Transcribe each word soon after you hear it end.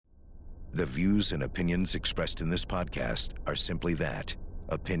The views and opinions expressed in this podcast are simply that,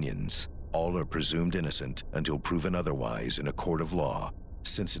 opinions. All are presumed innocent until proven otherwise in a court of law.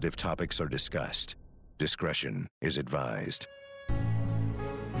 Sensitive topics are discussed. Discretion is advised.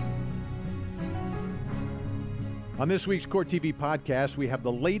 On this week's Court TV podcast, we have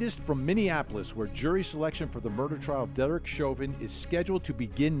the latest from Minneapolis, where jury selection for the murder trial of Derek Chauvin is scheduled to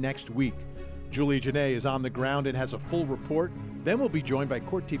begin next week. Julie Jeannet is on the ground and has a full report. Then we'll be joined by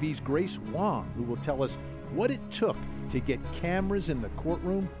Court TV's Grace Wong, who will tell us what it took to get cameras in the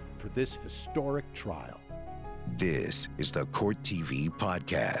courtroom for this historic trial. This is the Court TV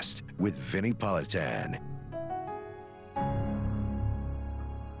podcast with Vinnie Politan.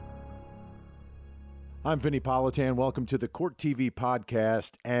 I'm Vinnie Politan. Welcome to the Court TV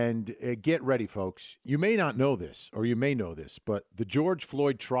podcast. And get ready, folks. You may not know this, or you may know this, but the George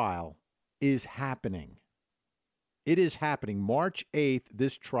Floyd trial is happening. It is happening. March 8th,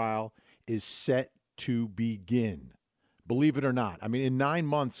 this trial is set to begin. Believe it or not. I mean, in 9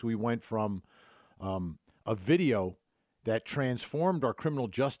 months, we went from a video that transformed our criminal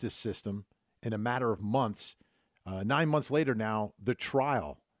justice system in a matter of months. 9 months later now, the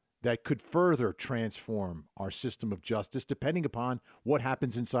trial that could further transform our system of justice, depending upon what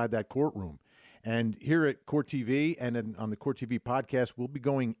happens inside that courtroom. And here at Court TV and on the Court TV podcast, we'll be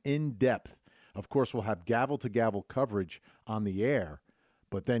going in depth. Of course, we'll have gavel-to-gavel coverage on the air,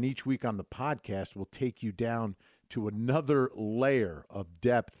 but then each week on the podcast, we'll take you down to another layer of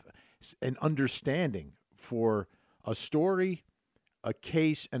depth and understanding for a story, a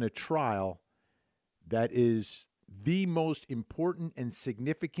case, and a trial that is the most important and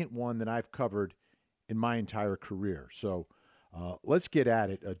significant one that I've covered in my entire career. So let's get at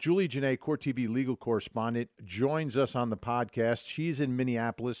it. Julie Jeannet, Court TV legal correspondent, joins us on the podcast. She's in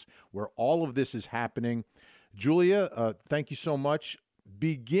Minneapolis, where all of this is happening. Julia, thank you so much.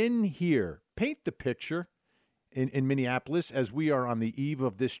 Begin here. Paint the picture in Minneapolis as we are on the eve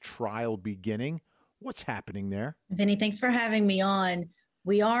of this trial beginning. What's happening there? Vinnie, thanks for having me on.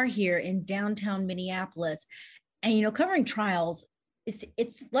 We are here in downtown Minneapolis. And, you know, covering trials,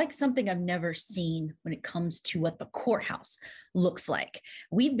 it's like something I've never seen when it comes to what the courthouse looks like.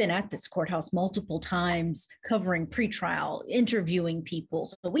 We've been at this courthouse multiple times covering pretrial, interviewing people.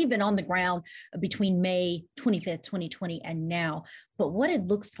 So we've been on the ground between May 25th, 2020 and now. But what it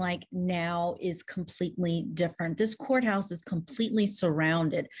looks like now is completely different. This courthouse is completely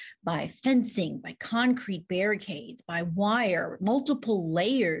surrounded by fencing, by concrete barricades, by wire, multiple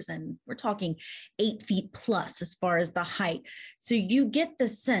layers, and we're talking 8 feet plus as far as the height. So you get the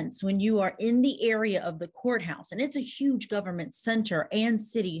sense when you are in the area of the courthouse, and it's a huge government center and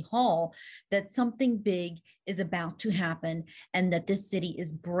city hall, that something big is about to happen and that this city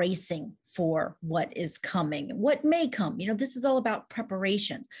is bracing for what is coming, what may come. You know, this is all about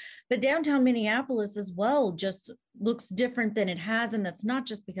preparations. But downtown Minneapolis as well just looks different than it has. And that's not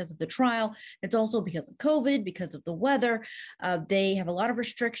just because of the trial. It's also because of COVID, because of the weather. They have a lot of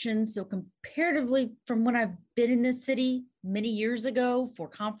restrictions. So comparatively from when I've been in this city many years ago for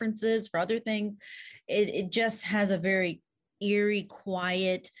conferences, for other things, it just has a very eerie,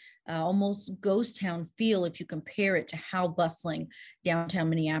 quiet, almost ghost town feel if you compare it to how bustling downtown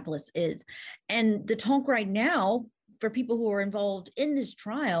Minneapolis is. And the talk right now for people who are involved in this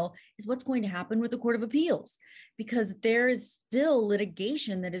trial is what's going to happen with the Court of Appeals, because there is still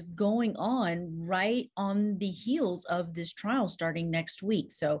litigation that is going on right on the heels of this trial starting next week.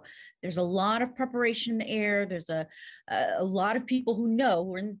 So there's a lot of preparation in the air. There's a lot of people who know,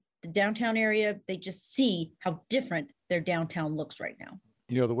 who are in the downtown area, they just see how different their downtown looks right now.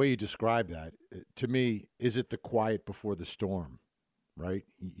 You know, the way you describe that, to me, is it the quiet before the storm, right?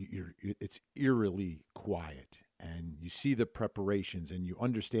 It's eerily quiet, and you see the preparations, and you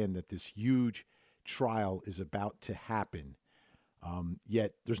understand that this huge trial is about to happen,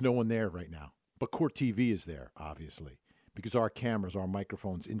 yet there's no one there right now. But Court TV is there, obviously, because our cameras, our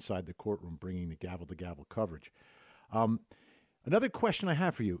microphones inside the courtroom bringing the gavel-to-gavel coverage. Another question I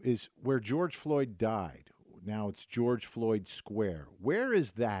have for you is where George Floyd died. Now it's George Floyd Square. Where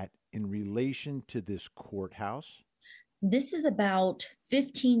is that in relation to this courthouse? This is about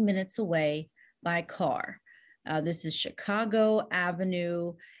 15 minutes away by car. This is Chicago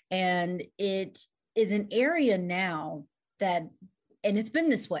Avenue, and it is an area now that, and it's been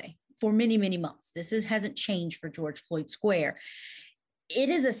this way for many, many months. Hasn't changed for George Floyd Square. It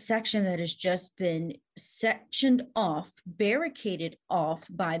is a section that has just been sectioned off, barricaded off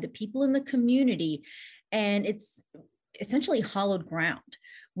by the people in the community, and it's essentially hollowed ground.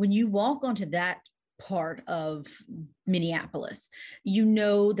 When you walk onto that part of Minneapolis, you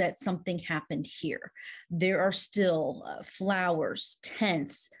know that something happened here. There are still flowers,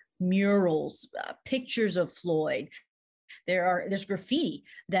 tents, murals, pictures of Floyd. There's graffiti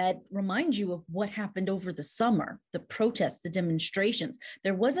that reminds you of what happened over the summer, the protests, the demonstrations.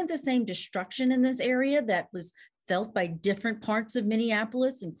 There wasn't the same destruction in this area that was felt by different parts of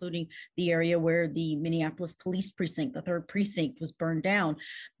Minneapolis, including the area where the Minneapolis Police Precinct, the 3rd Precinct, was burned down.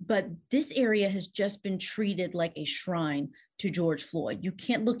 But this area has just been treated like a shrine to George Floyd. You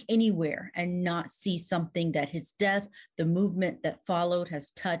can't look anywhere and not see something that his death, the movement that followed,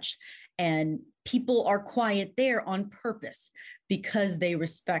 has touched. And people are quiet there on purpose because they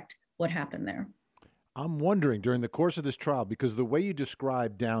respect what happened there. I'm wondering during the course of this trial, because the way you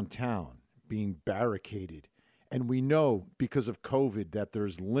describe downtown being barricaded, and we know because of COVID that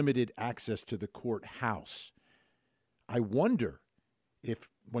there's limited access to the courthouse. I wonder if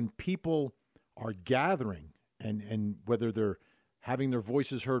when people are gathering and whether they're having their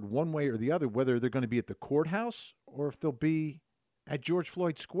voices heard one way or the other, whether they're going to be at the courthouse or if they'll be at George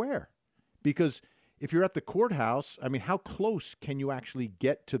Floyd Square. Because if you're at the courthouse, I mean, how close can you actually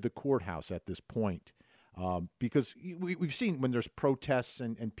get to the courthouse at this point? Because we've seen when there's protests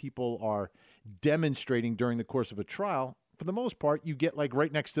and people are demonstrating during the course of a trial, for the most part, you get like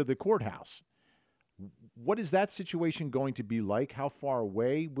right next to the courthouse. What is that situation going to be like? How far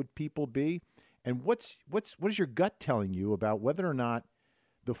away would people be? And what is your gut telling you about whether or not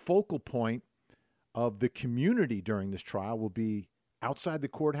the focal point of the community during this trial will be outside the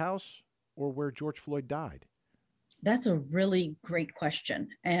courthouse or where George Floyd died? That's a really great question.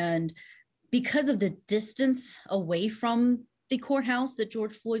 And because of the distance away from the courthouse that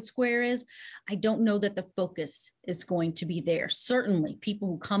George Floyd Square is, I don't know that the focus is going to be there. Certainly, people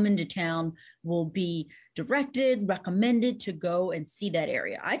who come into town will be directed, recommended to go and see that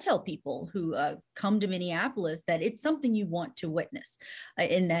area. I tell people who come to Minneapolis that it's something you want to witness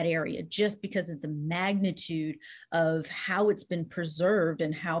in that area, just because of the magnitude of how it's been preserved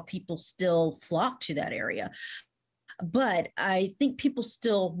and how people still flock to that area. But I think people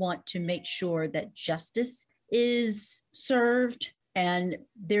still want to make sure that justice is served, and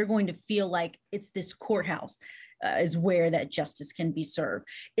they're going to feel like it's this courthouse is where that justice can be served.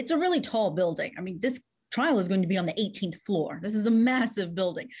 It's a really tall building. I mean, this trial is going to be on the 18th floor. This is a massive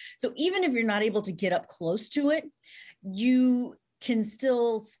building. So even if you're not able to get up close to it, you can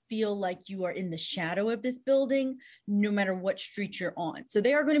still feel like you are in the shadow of this building, no matter what street you're on. So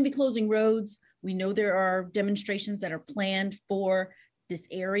they are going to be closing roads. We know there are demonstrations that are planned for this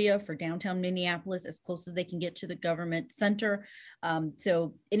area, for downtown Minneapolis, as close as they can get to the government center.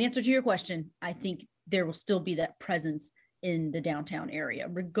 So in answer to your question, I think there will still be that presence in the downtown area,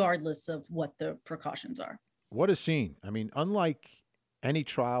 regardless of what the precautions are. What a scene. I mean, unlike any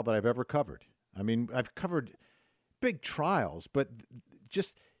trial that I've ever covered. I mean, I've covered big trials, but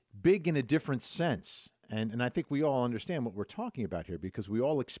just big in a different sense. And I think we all understand what we're talking about here because we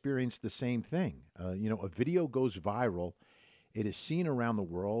all experience the same thing. A video goes viral. It is seen around the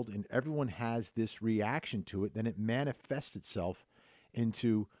world, and everyone has this reaction to it. Then it manifests itself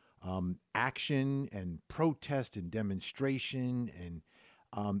into action and protest and demonstration,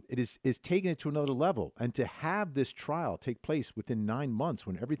 and it is taking it to another level. And to have this trial take place within 9 months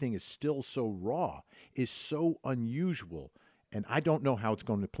when everything is still so raw is so unusual, and I don't know how it's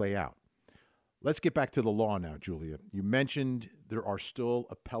going to play out. Let's get back to the law now, Julia. You mentioned there are still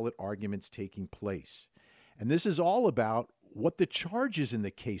appellate arguments taking place, and this is all about what the charges in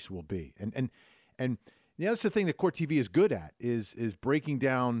the case will be. And that's the thing that Court TV is good at, is breaking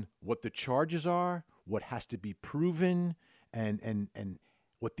down what the charges are, what has to be proven, and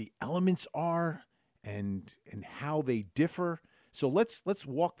what the elements are, and how they differ. So let's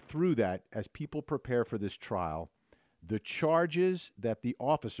walk through that as people prepare for this trial. The charges that the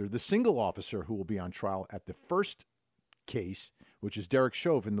officer, the single officer who will be on trial at the first case, which is Derek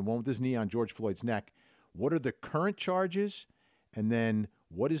Chauvin, the one with his knee on George Floyd's neck. What are the current charges? And then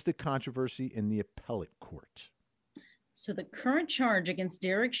what is the controversy in the appellate court? So the current charge against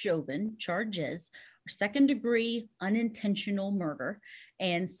Derek Chauvin charges are second-degree unintentional murder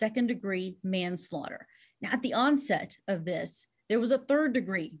and second-degree manslaughter. Now, at the onset of this, there was a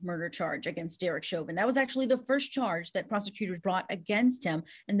third-degree murder charge against Derek Chauvin. That was actually the first charge that prosecutors brought against him,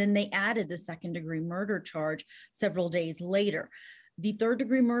 and then they added the second-degree murder charge several days later. The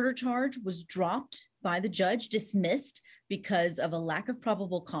third-degree murder charge was dropped by the judge, dismissed because of a lack of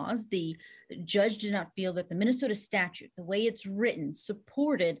probable cause. The judge did not feel that the Minnesota statute, the way it's written,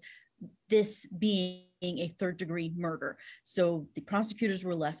 supported this being a third-degree murder. So the prosecutors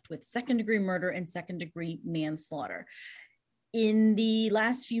were left with second-degree murder and second-degree manslaughter. In the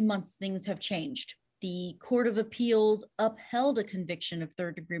last few months, things have changed. the Court of Appeals upheld a conviction of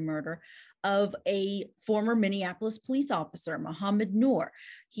third-degree murder of a former Minneapolis police officer, Mohammed Noor.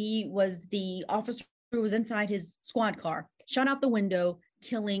 He was the officer who was inside his squad car, shot out the window,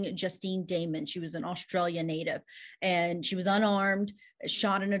 killing Justine Damon. She was an Australia native, and she was unarmed,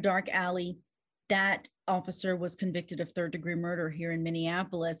 shot in a dark alley. That officer was convicted of third-degree murder here in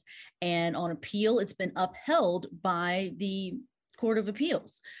Minneapolis, and on appeal, it's been upheld by the Court of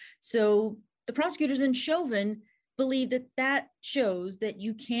Appeals. So the prosecutors in Chauvin believe that that shows that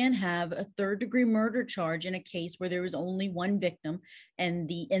you can have a third-degree murder charge in a case where there was only one victim and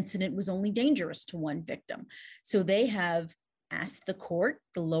the incident was only dangerous to one victim. So they have asked the court,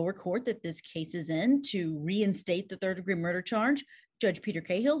 the lower court that this case is in, to reinstate the third-degree murder charge. Judge Peter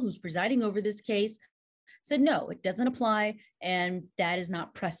Cahill, who's presiding over this case, said no, it doesn't apply, and that is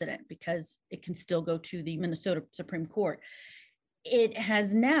not precedent because it can still go to the Minnesota Supreme Court. It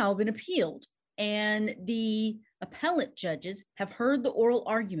has now been appealed, and the appellate judges have heard the oral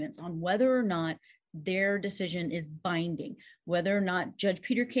arguments on whether or not their decision is binding, whether or not Judge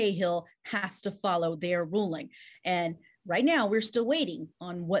Peter Cahill has to follow their ruling. And right now, we're still waiting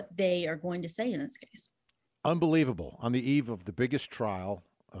on what they are going to say in this case. Unbelievable. On the eve of the biggest trial,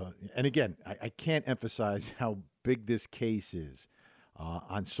 and again, I can't emphasize how big this case is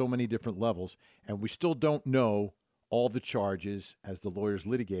on so many different levels, and we still don't know all the charges as the lawyers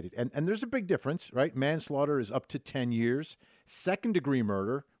litigated. And there's a big difference, right? Manslaughter is up to 10 years. Second-degree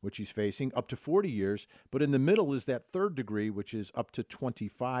murder, which he's facing, up to 40 years. But in the middle is that third degree, which is up to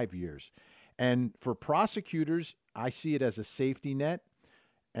 25 years. And for prosecutors, I see it as a safety net.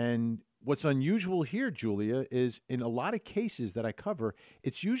 And what's unusual here, Julia, is in a lot of cases that I cover,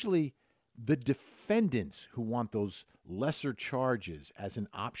 it's usually the defendants who want those lesser charges as an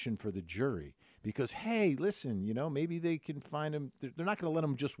option for the jury. Because, hey, listen, maybe they can find him. They're not going to let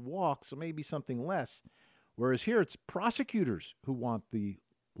him just walk, so maybe something less. Whereas here, it's prosecutors who want the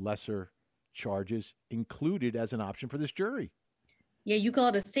lesser charges included as an option for this jury. Yeah, you call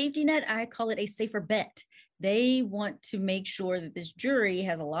it a safety net. I call it a safer bet. They want to make sure that this jury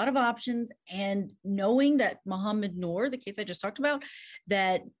has a lot of options, and knowing that Mohammed Noor, the case I just talked about,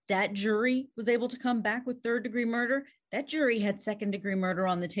 that jury was able to come back with third-degree murder. That jury had second-degree murder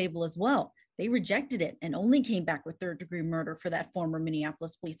on the table as well. They rejected it and only came back with third-degree murder for that former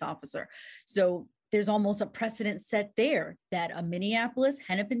Minneapolis police officer. So there's almost a precedent set there that a Minneapolis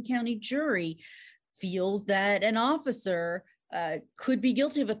Hennepin County jury feels that an officer could be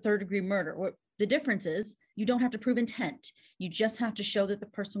guilty of a third-degree murder. The difference is you don't have to prove intent. You just have to show that the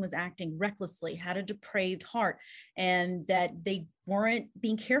person was acting recklessly, had a depraved heart, and that they weren't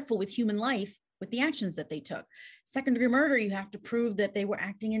being careful with human life with the actions that they took. Second-degree murder, you have to prove that they were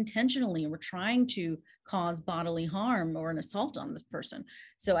acting intentionally and were trying to cause bodily harm or an assault on this person.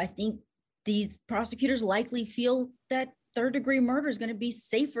 So I think these prosecutors likely feel that third-degree murder is going to be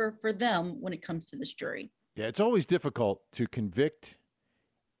safer for them when it comes to this jury. Yeah, it's always difficult to convict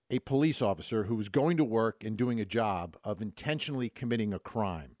a police officer who was going to work and doing a job of intentionally committing a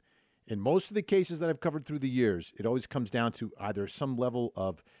crime. In most of the cases that I've covered through the years, it always comes down to either some level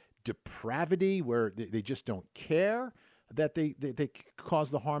of depravity where they just don't care that they cause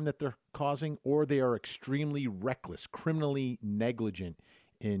the harm that they're causing, or they are extremely reckless, criminally negligent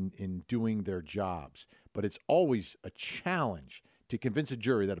in doing their jobs. But it's always a challenge to convince a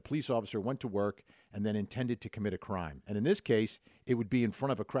jury that a police officer went to work and then intended to commit a crime. And in this case, it would be in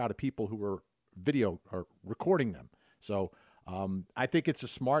front of a crowd of people who were video or recording them. So I think it's a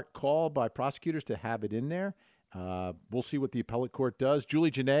smart call by prosecutors to have it in there. We'll see what the appellate court does.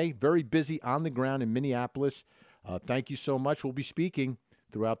 Julie Jeannet, very busy on the ground in Minneapolis. Thank you so much. We'll be speaking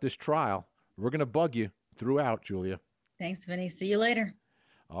throughout this trial. We're going to bug you throughout, Julia. Thanks, Vinny. See you later.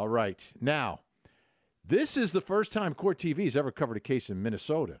 All right. Now, this is the first time Court TV has ever covered a case in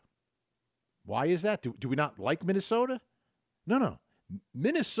Minnesota. Why is that? Do we not like Minnesota? No.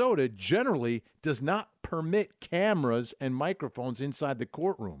 Minnesota generally does not permit cameras and microphones inside the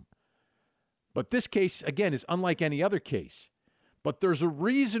courtroom. But this case, again, is unlike any other case. But there's a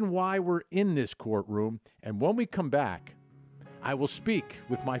reason why we're in this courtroom. And when we come back, I will speak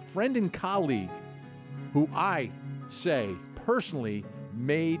with my friend and colleague who I say personally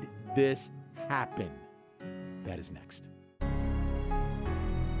made this happen. That is next.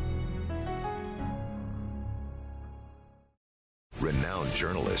 Renowned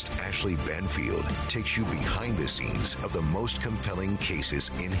journalist Ashley Banfield takes you behind the scenes of the most compelling cases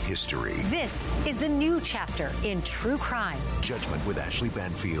in history. This is the new chapter in true crime. Judgment with Ashley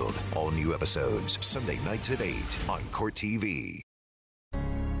Banfield. All new episodes Sunday nights at 8 on Court TV.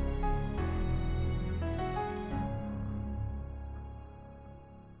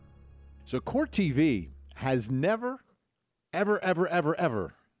 So Court TV has never,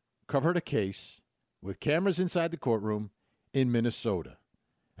 ever covered a case with cameras inside the courtroom in Minnesota.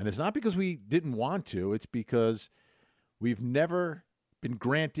 And it's not because we didn't want to. It's because we've never been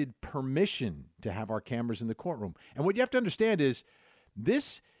granted permission to have our cameras in the courtroom. And what you have to understand is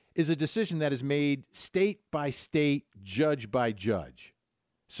this is a decision that is made state by state, judge by judge.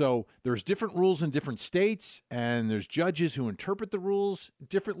 So there's different rules in different states, and there's judges who interpret the rules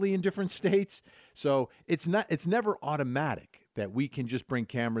differently in different states. So it's never automatic that we can just bring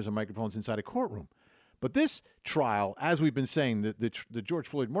cameras and microphones inside a courtroom. But this trial, as we've been saying, the George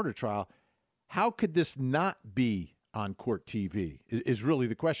Floyd murder trial, how could this not be on Court TV is really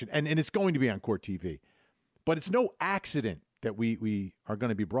the question. And it's going to be on Court TV. But it's no accident that we are going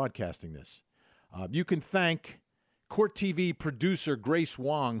to be broadcasting this. You can thank Court TV producer Grace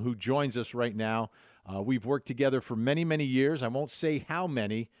Wong, who joins us right now. We've worked together for many, many years. I won't say how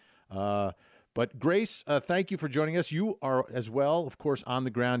many. But Grace, thank you for joining us. You are as well, of course, on the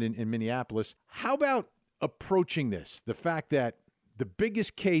ground in Minneapolis. How about approaching this? The fact that the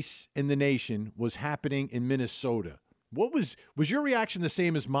biggest case in the nation was happening in Minnesota. What was your reaction the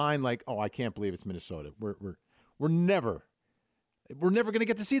same as mine? Like, oh, I can't believe it's Minnesota. We're never going to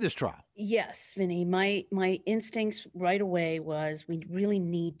get to see this trial. Yes, Vinny. My instincts right away was we really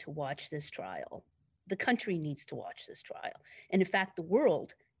need to watch this trial. The country needs to watch this trial. And in fact, the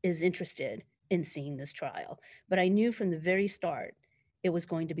world is interested in seeing this trial. But I knew from the very start it was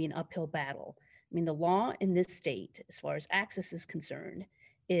going to be an uphill battle. I mean, the law in this state, as far as access is concerned,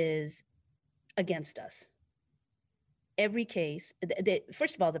 is against us. Every case,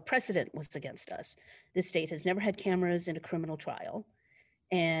 first of all, the precedent was against us. This state has never had cameras in a criminal trial.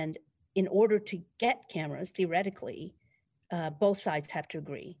 And in order to get cameras, theoretically, both sides have to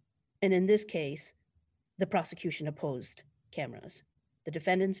agree. And in this case, the prosecution opposed cameras. The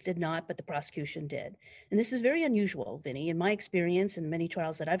defendants did not, but the prosecution did. And this is very unusual, Vinny. In my experience in many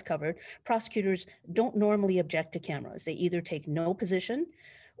trials that I've covered, prosecutors don't normally object to cameras. They either take no position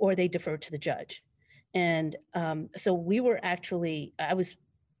or they defer to the judge. And so I was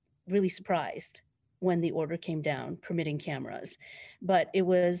really surprised when the order came down permitting cameras, but it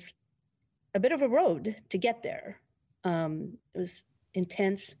was a bit of a road to get there. It was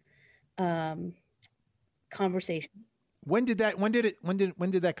intense conversation. When did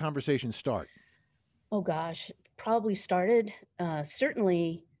that conversation start? Oh gosh, probably started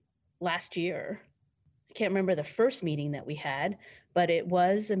certainly last year. I can't remember the first meeting that we had, but it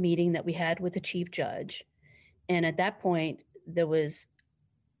was a meeting that we had with the chief judge. And at that point, there was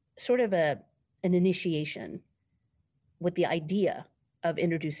sort of an initiation with the idea of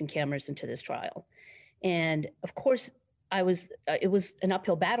introducing cameras into this trial. And of course, it was an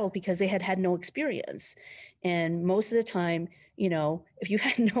uphill battle because they had no experience. And most of the time, if you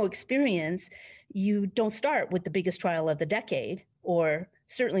had no experience, you don't start with the biggest trial of the decade, or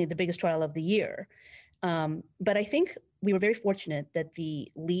certainly the biggest trial of the year. But I think we were very fortunate that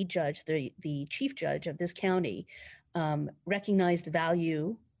the lead judge, the chief judge of this county, recognized the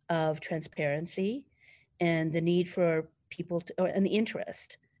value of transparency and the need for people and the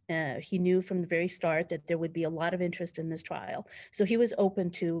interest. He knew from the very start that there would be a lot of interest in this trial. So he was open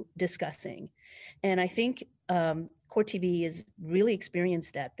to discussing. And I think Court TV is really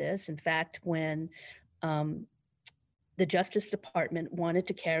experienced at this. In fact, when the Justice Department wanted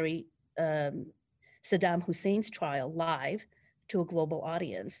to carry Saddam Hussein's trial live to a global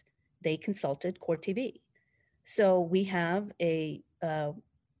audience, they consulted Court TV. So we have a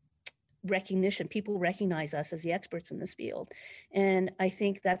recognition. People recognize us as the experts in this field. And I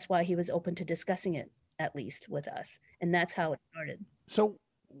think that's why he was open to discussing it, at least with us. And that's how it started. So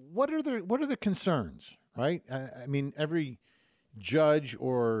what are the concerns, right? I mean, every judge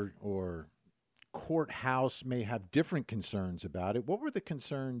or courthouse may have different concerns about it. What were the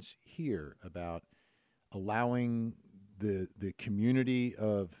concerns here about allowing the community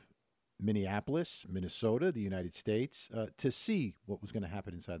of Minneapolis, Minnesota, the United States, to see what was going to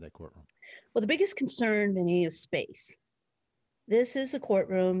happen inside that courtroom? Well, the biggest concern, Vinny, is space. This is a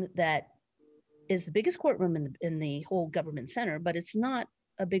courtroom that is the biggest courtroom in the whole government center, but it's not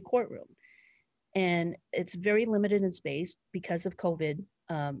a big courtroom. And it's very limited in space because of COVID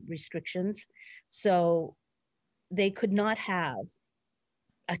restrictions. So they could not have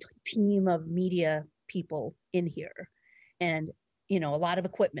a team of media people in here and, a lot of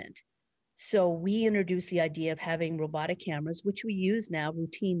equipment. So we introduced the idea of having robotic cameras, which we use now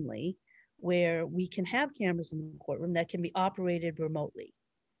routinely, where we can have cameras in the courtroom that can be operated remotely.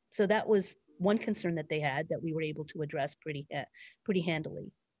 So that was one concern that they had that we were able to address pretty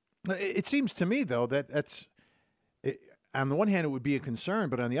handily. It seems to me, though, on the one hand, it would be a concern,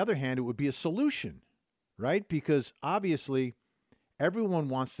 but on the other hand, it would be a solution, right? Because obviously, everyone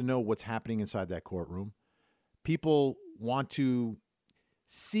wants to know what's happening inside that courtroom. People want to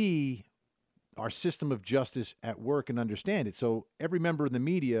see our system of justice at work and understand it. So every member of the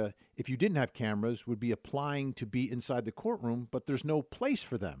media, if you didn't have cameras, would be applying to be inside the courtroom, but there's no place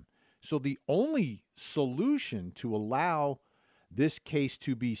for them. So the only solution to allow this case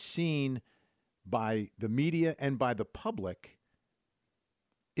to be seen by the media and by the public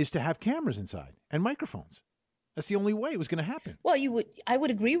is to have cameras inside and microphones. That's the only way it was going to happen. Well, I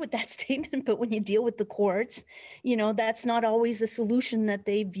would agree with that statement, but when you deal with the courts, that's not always the solution that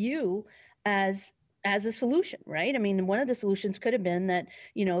they view as a solution, right? I mean, one of the solutions could have been that,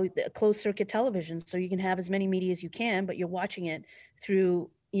 the closed circuit television, so you can have as many media as you can, but you're watching it through,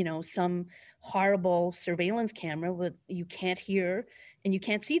 some horrible surveillance camera with you can't hear and you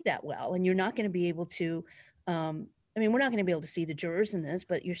can't see that well. And you're not going to be able to, we're not going to be able to see the jurors in this,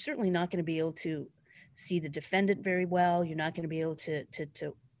 but you're certainly not going to be able to see the defendant very well. You're not going to be able to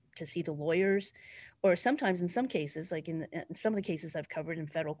see the lawyers, or sometimes in some cases, like in some of the cases I've covered in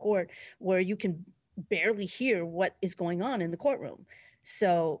federal court, where you can barely hear what is going on in the courtroom.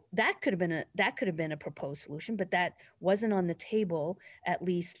 So that could have been a proposed solution, but that wasn't on the table. At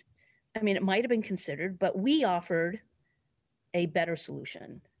least, it might have been considered, but we offered a better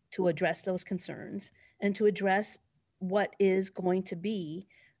solution to address those concerns and to address what is going to be,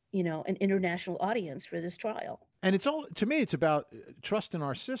 an international audience for this trial. And to me, it's about trust in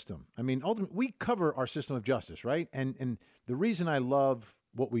our system. Ultimately, we cover our system of justice, right? And the reason I love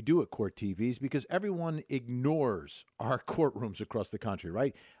what we do at Court TV is because everyone ignores our courtrooms across the country,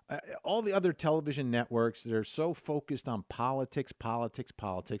 right? All the other television networks, they're so focused on politics,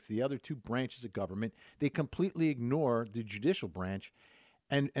 the other two branches of government, they completely ignore the judicial branch.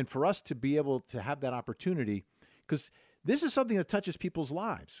 And for us to be able to have that opportunity, because this is something that touches people's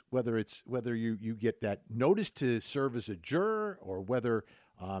lives, whether you get that notice to serve as a juror, or whether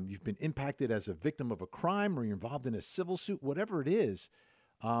you've been impacted as a victim of a crime, or you're involved in a civil suit, whatever it is.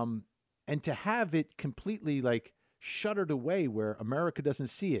 And to have it completely shuttered away where America doesn't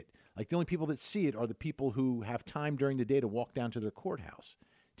see it. Like the only people that see it are the people who have time during the day to walk down to their courthouse.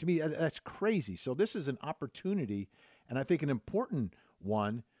 To me, that's crazy. So this is an opportunity, and I think an important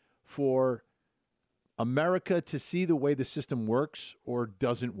one, for America to see the way the system works or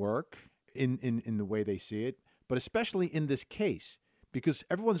doesn't work in the way they see it, but especially in this case, because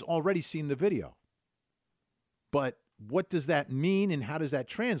everyone's already seen the video. But what does that mean, and how does that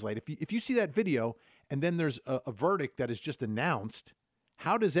translate? If you see that video and then there's a verdict that is just announced,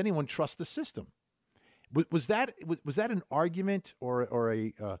 how does anyone trust the system? Was that an argument or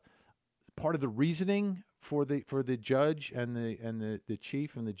a part of the reasoning for the judge and the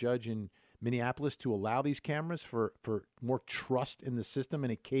chief and the judge in Minneapolis to allow these cameras for more trust in the system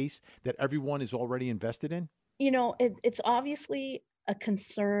in a case that everyone is already invested in? It's obviously a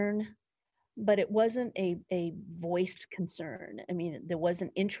concern, but it wasn't a voiced concern. There was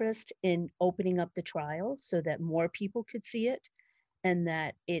an interest in opening up the trial so that more people could see it, and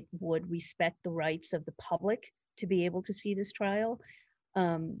that it would respect the rights of the public to be able to see this trial.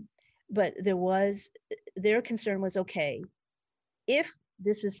 But their concern was, okay, if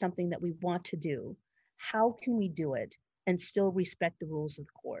this is something that we want to do, how can we do it and still respect the rules of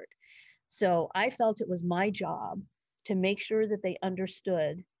the court? So I felt it was my job to make sure that they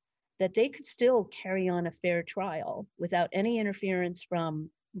understood that they could still carry on a fair trial without any interference from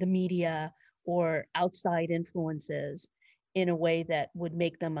the media or outside influences in a way that would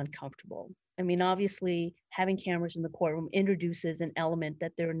make them uncomfortable. Obviously, having cameras in the courtroom introduces an element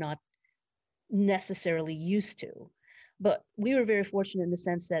that they're not necessarily used to. But we were very fortunate in the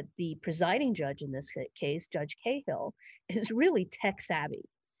sense that the presiding judge in this case, Judge Cahill, is really tech savvy.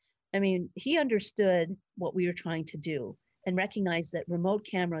 He understood what we were trying to do and recognized that remote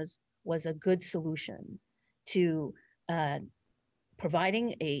cameras was a good solution to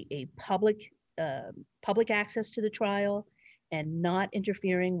providing a public access to the trial and not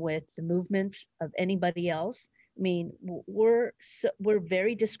interfering with the movements of anybody else. We're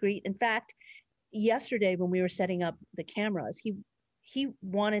very discreet. In fact, yesterday when we were setting up the cameras, he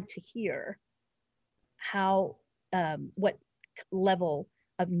wanted to hear what level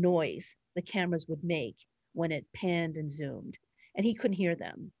of noise the cameras would make when it panned and zoomed, and he couldn't hear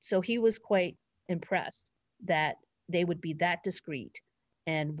them. So he was quite impressed that they would be that discreet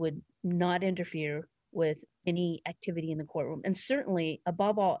and would not interfere with any activity in the courtroom, and certainly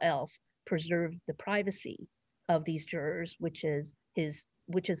above all else preserve the privacy of these jurors, which is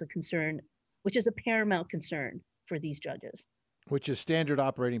a paramount concern for these judges. Which is standard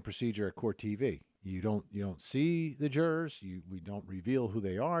operating procedure at Court TV. You don't see the jurors. We don't reveal who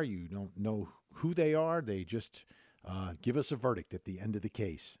they are. You don't know who they are. They just give us a verdict at the end of the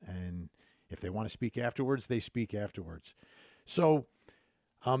case. And if they want to speak afterwards, they speak afterwards. So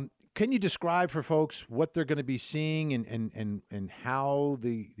can you describe for folks what they're going to be seeing and how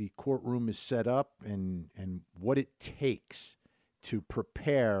the courtroom is set up and what it takes to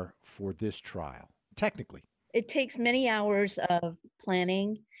prepare for this trial, technically? It takes many hours of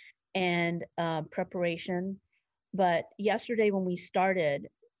planning and preparation. But yesterday when we started,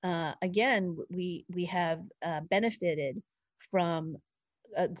 again, we have benefited from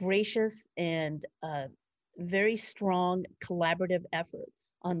a gracious and very strong collaborative effort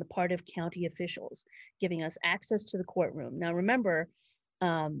on the part of county officials, giving us access to the courtroom. Now, remember,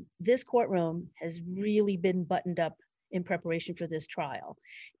 this courtroom has really been buttoned up in preparation for this trial.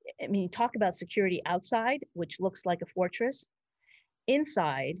 I mean, talk about security outside, which looks like a fortress.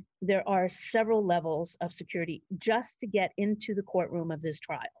 Inside, there are several levels of security just to get into the courtroom of this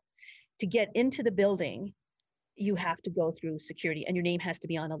trial. To get into the building, you have to go through security and your name has to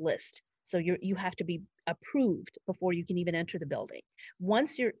be on a list. So you have to be approved before you can even enter the building.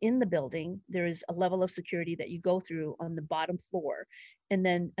 Once you're in the building, there is a level of security that you go through on the bottom floor, and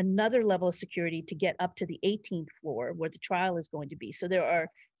then another level of security to get up to the 18th floor where the trial is going to be. So there are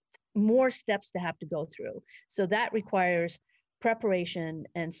more steps to have to go through. So that requires preparation.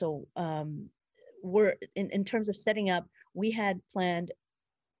 And so we're in terms of setting up, we had planned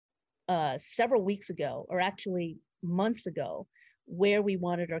several weeks ago, or actually months ago, where we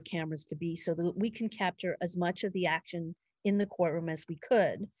wanted our cameras to be so that we can capture as much of the action in the courtroom as we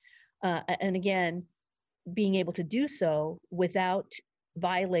could. And again, being able to do so without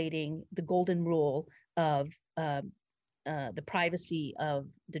violating the golden rule of the privacy of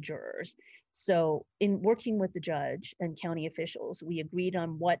the jurors. So in working with the judge and county officials, we agreed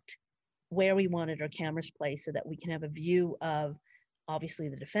on where we wanted our cameras placed so that we can have a view of obviously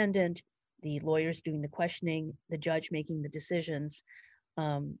the defendant, the lawyers doing the questioning, the judge making the decisions.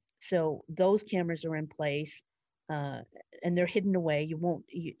 So those cameras are in place and they're hidden away. You won't,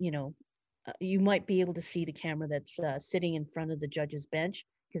 you might be able to see the camera that's sitting in front of the judge's bench,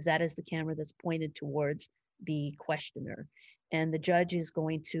 because that is the camera that's pointed towards the questioner. And the judge is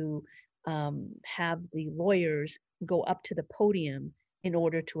going to have the lawyers go up to the podium in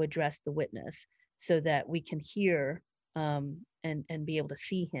order to address the witness so that we can hear and be able to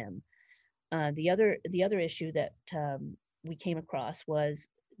see him. The other issue that we came across was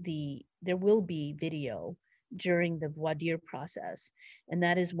there will be video during the voir dire process, and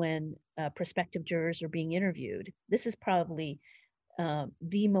that is when prospective jurors are being interviewed. This is probably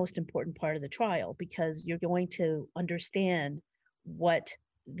the most important part of the trial, because you're going to understand what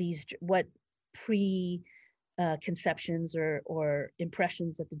preconceptions or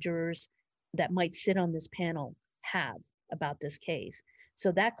impressions that the jurors that might sit on this panel have about this case.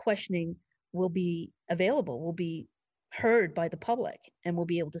 So that questioning will be available, will be heard by the public, and we'll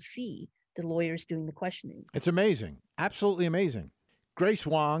be able to see the lawyers doing the questioning. It's amazing. Absolutely amazing. Grace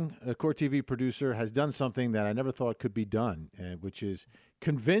Wong, a Court TV producer, has done something that I never thought could be done, which is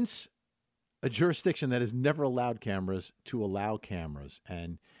convince a jurisdiction that has never allowed cameras to allow cameras.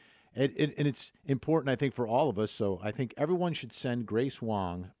 And it's important, I think, for all of us. So I think everyone should send Grace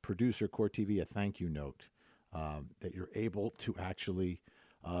Wong, producer, Court TV, a thank you note that you're able to actually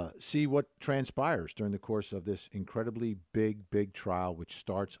see what transpires during the course of this incredibly big trial, which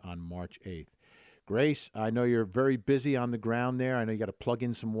starts on March 8th. Grace, I know you're very busy on the ground there. I know you got to plug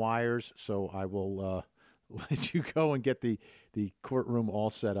in some wires, so I will let you go and get the courtroom all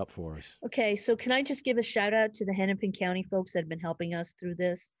set up for us. Okay, so can I just give a shout out to the Hennepin County folks that have been helping us through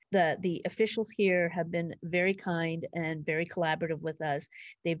this? The officials here have been very kind and very collaborative with us.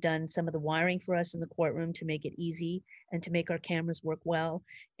 They've done some of the wiring for us in the courtroom to make it easy and to make our cameras work well.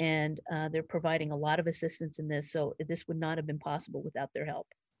 And they're providing a lot of assistance in this. So this would not have been possible without their help.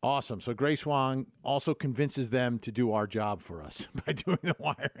 Awesome. So Grace Wong also convinces them to do our job for us by doing the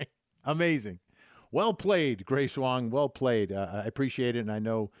wiring. Amazing. Well played, Grace Wong. Well played. I appreciate it. And I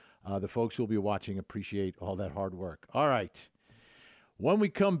know the folks who will be watching appreciate all that hard work. All right. When we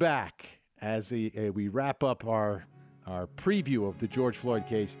come back, as we wrap up our preview of the George Floyd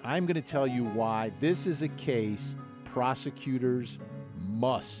case, I'm going to tell you why this is a case prosecutors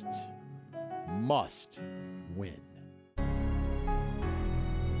must win.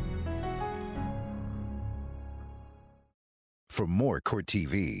 For more Court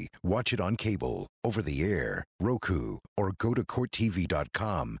TV, watch it on cable, over the air, Roku, or go to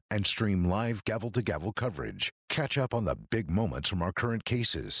CourtTV.com and stream live gavel-to-gavel coverage. Catch up on the big moments from our current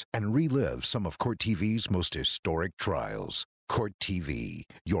cases and relive some of Court TV's most historic trials. Court TV,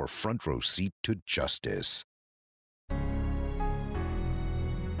 your front row seat to justice.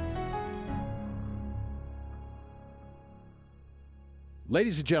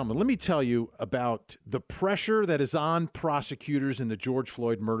 Ladies and gentlemen, let me tell you about the pressure that is on prosecutors in the George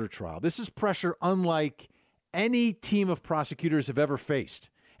Floyd murder trial. This is pressure unlike any team of prosecutors have ever faced.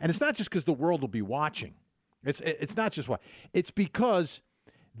 And it's not just because the world will be watching. It's not just why. It's because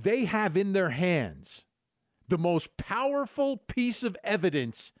they have in their hands the most powerful piece of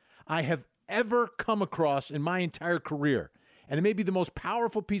evidence I have ever come across in my entire career. And it may be the most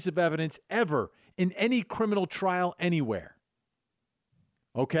powerful piece of evidence ever in any criminal trial anywhere.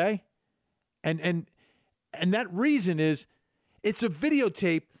 Okay? And that reason is it's a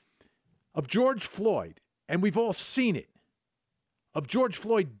videotape of George Floyd, and we've all seen it, of George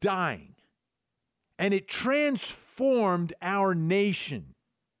Floyd dying. And it transformed our nation.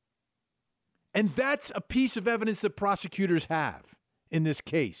 And that's a piece of evidence that prosecutors have in this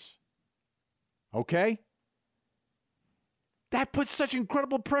case. Okay? That puts such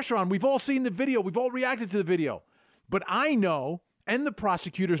incredible pressure on. We've all seen the video. We've all reacted to the video. But I know, and the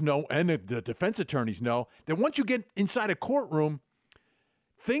prosecutors know, and the defense attorneys know, that once you get inside a courtroom,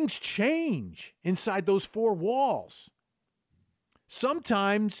 things change inside those four walls.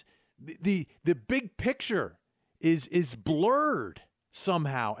 Sometimes the big picture is blurred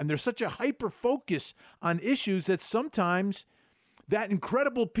somehow, and there's such a hyper focus on issues that sometimes that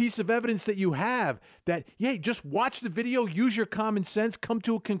incredible piece of evidence that you have, that, yeah, just watch the video, use your common sense, come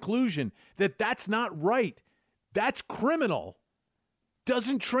to a conclusion that that's not right, that's criminal,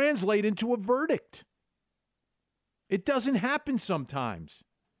 doesn't translate into a verdict. It doesn't happen sometimes.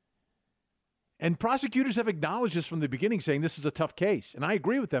 And prosecutors have acknowledged this from the beginning, saying this is a tough case. And I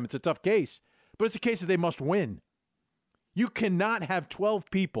agree with them. It's a tough case. But it's a case that they must win. You cannot have 12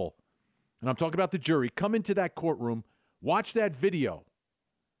 people, and I'm talking about the jury, come into that courtroom, watch that video,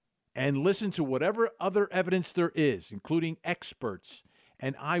 and listen to whatever other evidence there is, including experts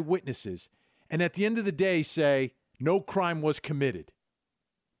and eyewitnesses, and at the end of the day say, no crime was committed.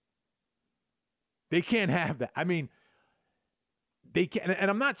 They can't have that. I mean, they can't. And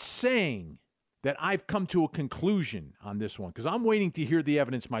I'm not saying that I've come to a conclusion on this one, because I'm waiting to hear the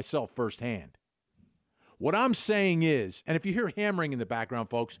evidence myself firsthand. What I'm saying is, and if you hear hammering in the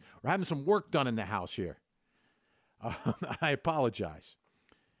background, folks, we're having some work done in the house here. I apologize.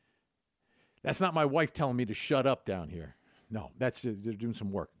 That's not my wife telling me to shut up down here. No, they're doing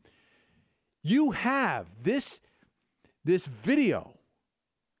some work. You have this video.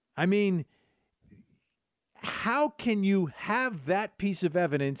 I mean, how can you have that piece of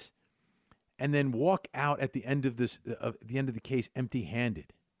evidence and then walk out at the end of the case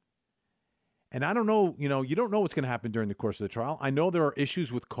empty-handed? And I don't know, you don't know what's going to happen during the course of the trial. I know there are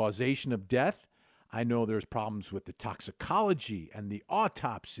issues with causation of death. I know there's problems with the toxicology and the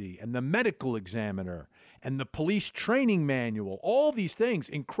autopsy and the medical examiner and the police training manual. All these things,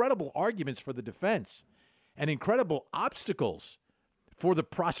 incredible arguments for the defense and incredible obstacles for the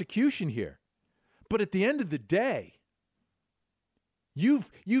prosecution here. But at the end of the day,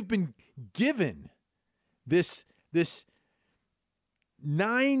 you've been given this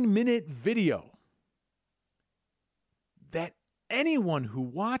 9-minute video that anyone who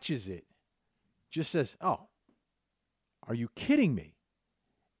watches it just says, oh, are you kidding me?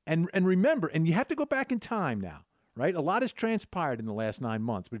 And remember, and you have to go back in time now, right? A lot has transpired in the last 9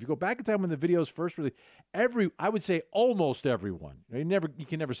 months, but if you go back in time when the videos first released, I would say almost everyone, you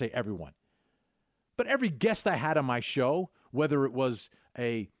can never say everyone, but every guest I had on my show, whether it was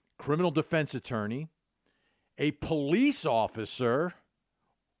a criminal defense attorney, a police officer,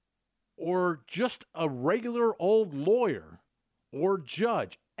 or just a regular old lawyer or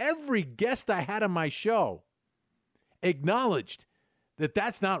judge, every guest I had on my show acknowledged that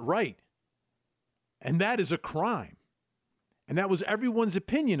that's not right. And that is a crime. And that was everyone's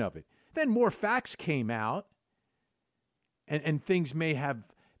opinion of it. Then more facts came out, and things may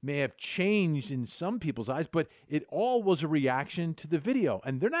have changed in some people's eyes, but it all was a reaction to the video.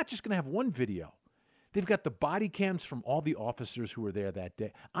 And they're not just going to have one video. They've got the body cams from all the officers who were there that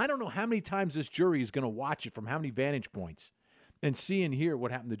day. I don't know how many times this jury is going to watch it from how many vantage points and see and hear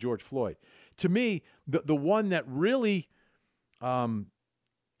what happened to George Floyd. To me, the one that really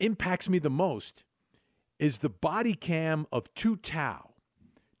impacts me the most is the body cam of Tu Tao.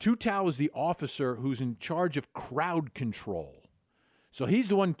 Tu Tao is the officer who's in charge of crowd control. So he's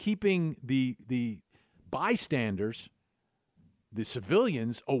the one keeping the bystanders, the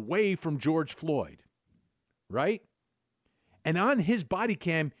civilians, away from George Floyd, right? And on his body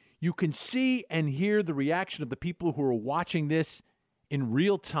cam, you can see and hear the reaction of the people who are watching this in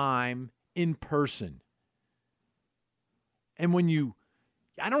real time, in person. And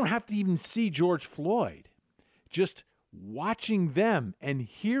I don't have to even see George Floyd, just watching them and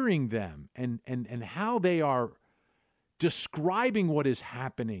hearing them and how they are describing what is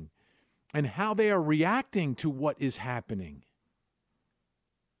happening and how they are reacting to what is happening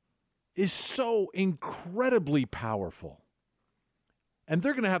is so incredibly powerful. And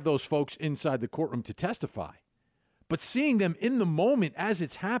they're going to have those folks inside the courtroom to testify. But seeing them in the moment as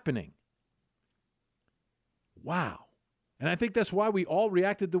it's happening, wow. And I think that's why we all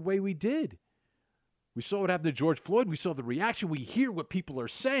reacted the way we did. We saw what happened to George Floyd. We saw the reaction. We hear what people are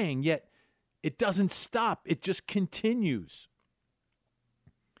saying, yet it doesn't stop. It just continues.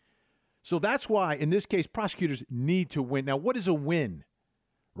 So that's why, in this case, prosecutors need to win. Now, what is a win,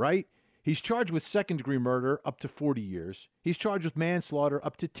 right? He's charged with second-degree murder up to 40 years. He's charged with manslaughter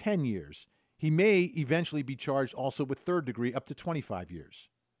up to 10 years. He may eventually be charged also with third degree up to 25 years.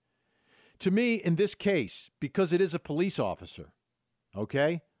 To me, in this case, because it is a police officer,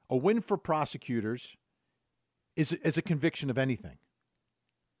 okay, a win for prosecutors is a conviction of anything.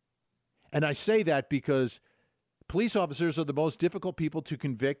 And I say that because police officers are the most difficult people to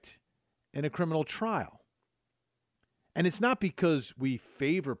convict in a criminal trial. And it's not because we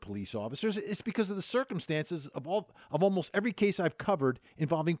favor police officers. It's because of the circumstances of almost every case I've covered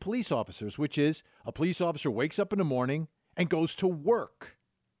involving police officers, which is a police officer wakes up in the morning and goes to work.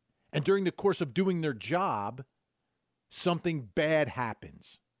 And during the course of doing their job, something bad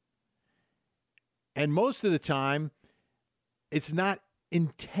happens. And most of the time, it's not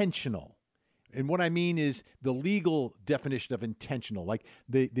intentional. And what I mean is the legal definition of intentional, like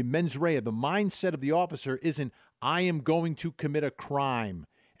the mens rea, the mindset of the officer isn't, I am going to commit a crime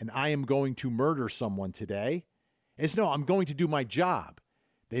and I am going to murder someone today. It's no, I'm going to do my job.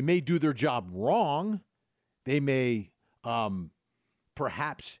 They may do their job wrong. They may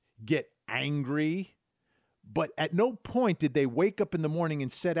perhaps get angry, but at no point did they wake up in the morning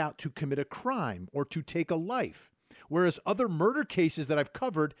and set out to commit a crime or to take a life. Whereas other murder cases that I've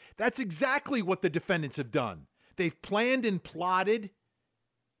covered, that's exactly what the defendants have done. They've planned and plotted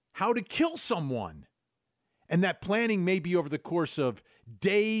how to kill someone. And that planning may be over the course of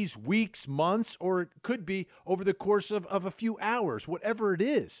days, weeks, months, or it could be over the course of a few hours, whatever it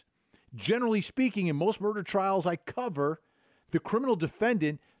is. Generally speaking, in most murder trials I cover, the criminal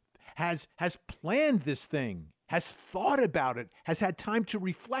defendant has planned this thing, has thought about it, has had time to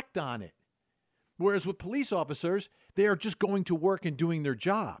reflect on it. Whereas with police officers, they are just going to work and doing their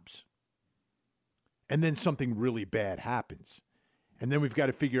jobs. And then something really bad happens. And then we've got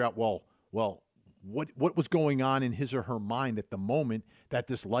to figure out, well, what was going on in his or her mind at the moment that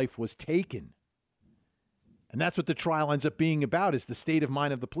this life was taken? And that's what the trial ends up being about, is the state of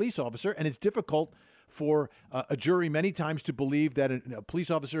mind of the police officer. And it's difficult for a jury many times to believe that a police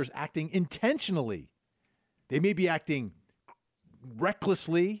officer is acting intentionally. They may be acting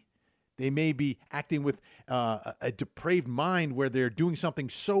recklessly. They may be acting with a depraved mind where they're doing something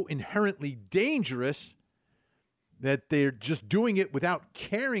so inherently dangerous that they're just doing it without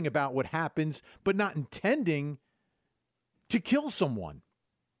caring about what happens, but not intending to kill someone.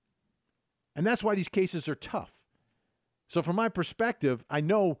 And that's why these cases are tough. So from my perspective, I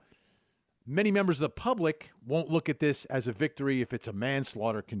know many members of the public won't look at this as a victory if it's a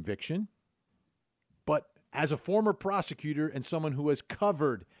manslaughter conviction. But as a former prosecutor and someone who has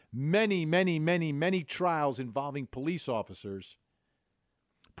covered many trials involving police officers,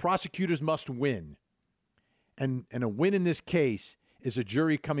 prosecutors must win. And a win in this case is a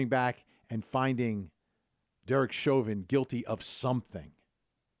jury coming back and finding Derek Chauvin guilty of something.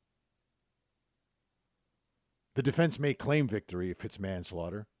 The defense may claim victory if it's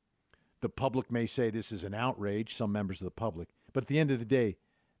manslaughter. The public may say this is an outrage, some members of the public. But at the end of the day,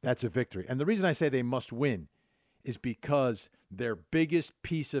 that's a victory. And the reason I say they must win is because their biggest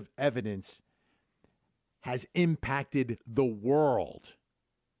piece of evidence has impacted the world.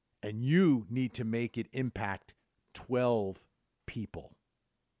 And you need to make it impact 12 people.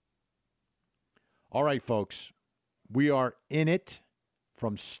 All right, folks, we are in it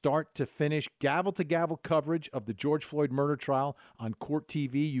from start to finish. Gavel to gavel coverage of the George Floyd murder trial on Court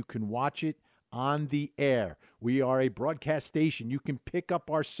TV. You can watch it on the air. We are a broadcast station. You can pick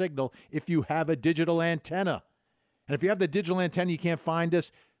up our signal if you have a digital antenna. And if you have the digital antenna, you can't find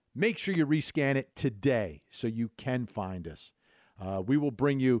us, make sure you rescan it today so you can find us. We will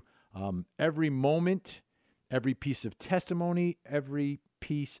bring you every moment, every piece of testimony, every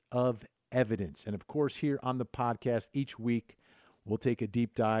piece of evidence. And of course, here on the podcast each week, we'll take a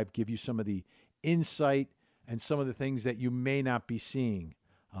deep dive, give you some of the insight and some of the things that you may not be seeing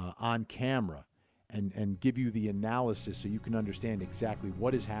on camera, and give you the analysis so you can understand exactly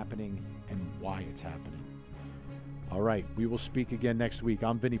what is happening and why it's happening. All right, we will speak again next week.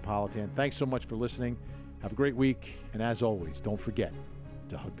 I'm Vinny Politan. Thanks so much for listening. Have a great week. And as always, don't forget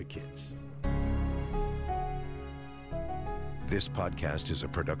to hug the kids. This podcast is a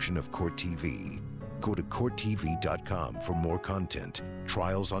production of Court TV. Go to CourtTV.com for more content,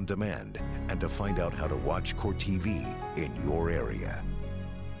 trials on demand, and to find out how to watch Court TV in your area.